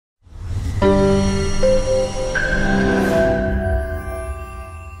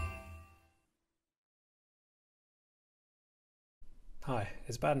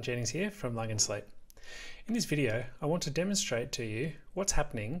it's Barton Jennings here from Lung and Sleep. In this video, I want to demonstrate to you what's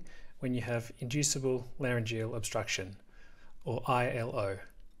happening when you have inducible laryngeal obstruction, or ILO.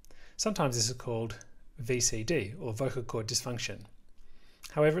 Sometimes this is called VCD, or vocal cord dysfunction.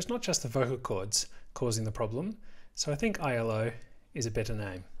 However, it's not just the vocal cords causing the problem, so I think ILO is a better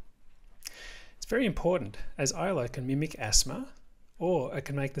name. It's very important, as ILO can mimic asthma, or it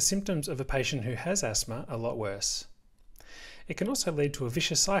can make the symptoms of a patient who has asthma a lot worse. It can also lead to a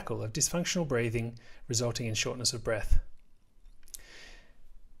vicious cycle of dysfunctional breathing, resulting in shortness of breath.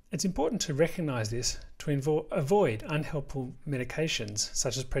 It's important to recognise this to avoid unhelpful medications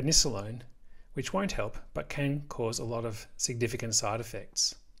such as prednisolone, which won't help but can cause a lot of significant side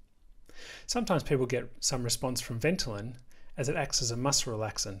effects. Sometimes people get some response from Ventolin as it acts as a muscle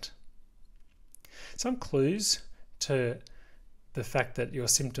relaxant. Some clues to the fact that your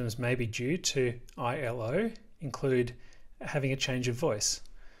symptoms may be due to ILO include having a change of voice.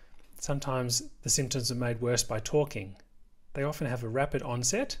 Sometimes the symptoms are made worse by talking. They often have a rapid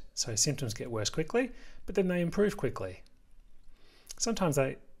onset, so symptoms get worse quickly, but then they improve quickly. Sometimes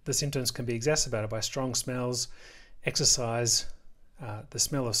the symptoms can be exacerbated by strong smells, exercise, the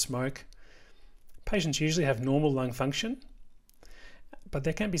smell of smoke. Patients usually have normal lung function, but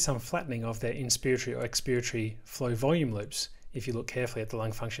there can be some flattening of their inspiratory or expiratory flow volume loops if you look carefully at the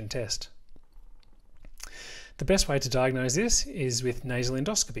lung function test. The best way to diagnose this is with nasal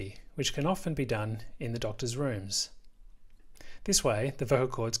endoscopy, which can often be done in the doctor's rooms. This way, the vocal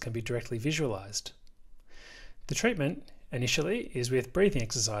cords can be directly visualized. The treatment initially is with breathing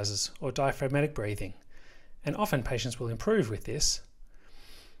exercises or diaphragmatic breathing, and often patients will improve with this.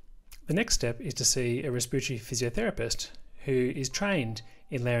 The next step is to see a respiratory physiotherapist who is trained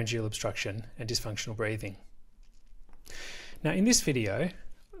in laryngeal obstruction and dysfunctional breathing. Now, in this video,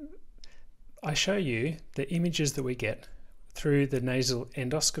 I show you the images that we get through the nasal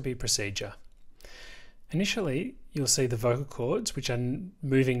endoscopy procedure. Initially, you'll see the vocal cords, which are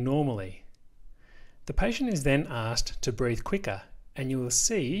moving normally. The patient is then asked to breathe quicker, and you will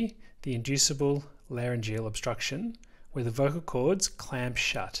see the inducible laryngeal obstruction where the vocal cords clamp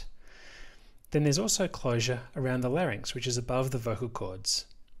shut. Then there's also closure around the larynx, which is above the vocal cords,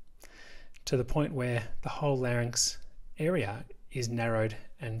 to the point where the whole larynx area is narrowed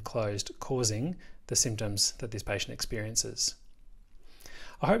and closed, causing the symptoms that this patient experiences.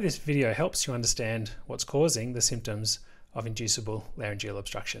 I hope this video helps you understand what's causing the symptoms of inducible laryngeal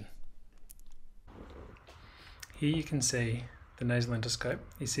obstruction. Here you can see the nasal endoscope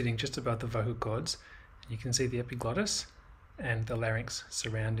is sitting just above the vocal cords. You can see the epiglottis and the larynx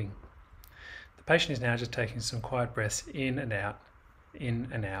surrounding. The patient is now just taking some quiet breaths in and out, in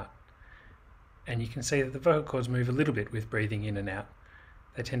and out. And you can see that the vocal cords move a little bit with breathing in and out.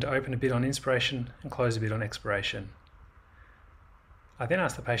 They tend to open a bit on inspiration and close a bit on expiration. I then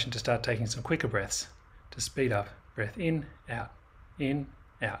ask the patient to start taking some quicker breaths to speed up breath in, out, in,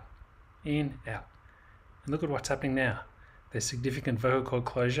 out, in, out. And look at what's happening now. There's significant vocal cord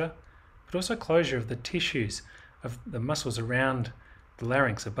closure, but also closure of the tissues of the muscles around the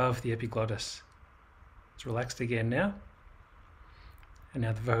larynx above the epiglottis. It's relaxed again now. And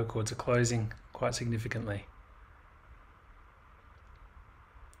now the vocal cords are closing quite significantly.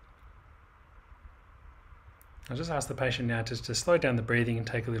 I'll just ask the patient now to slow down the breathing and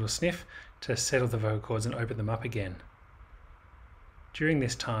take a little sniff to settle the vocal cords and open them up again. During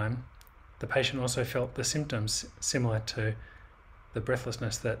this time, the patient also felt the symptoms similar to the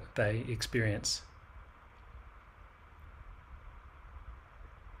breathlessness that they experience.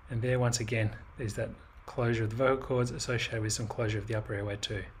 And there once again is that closure of the vocal cords associated with some closure of the upper airway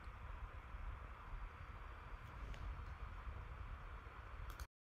too.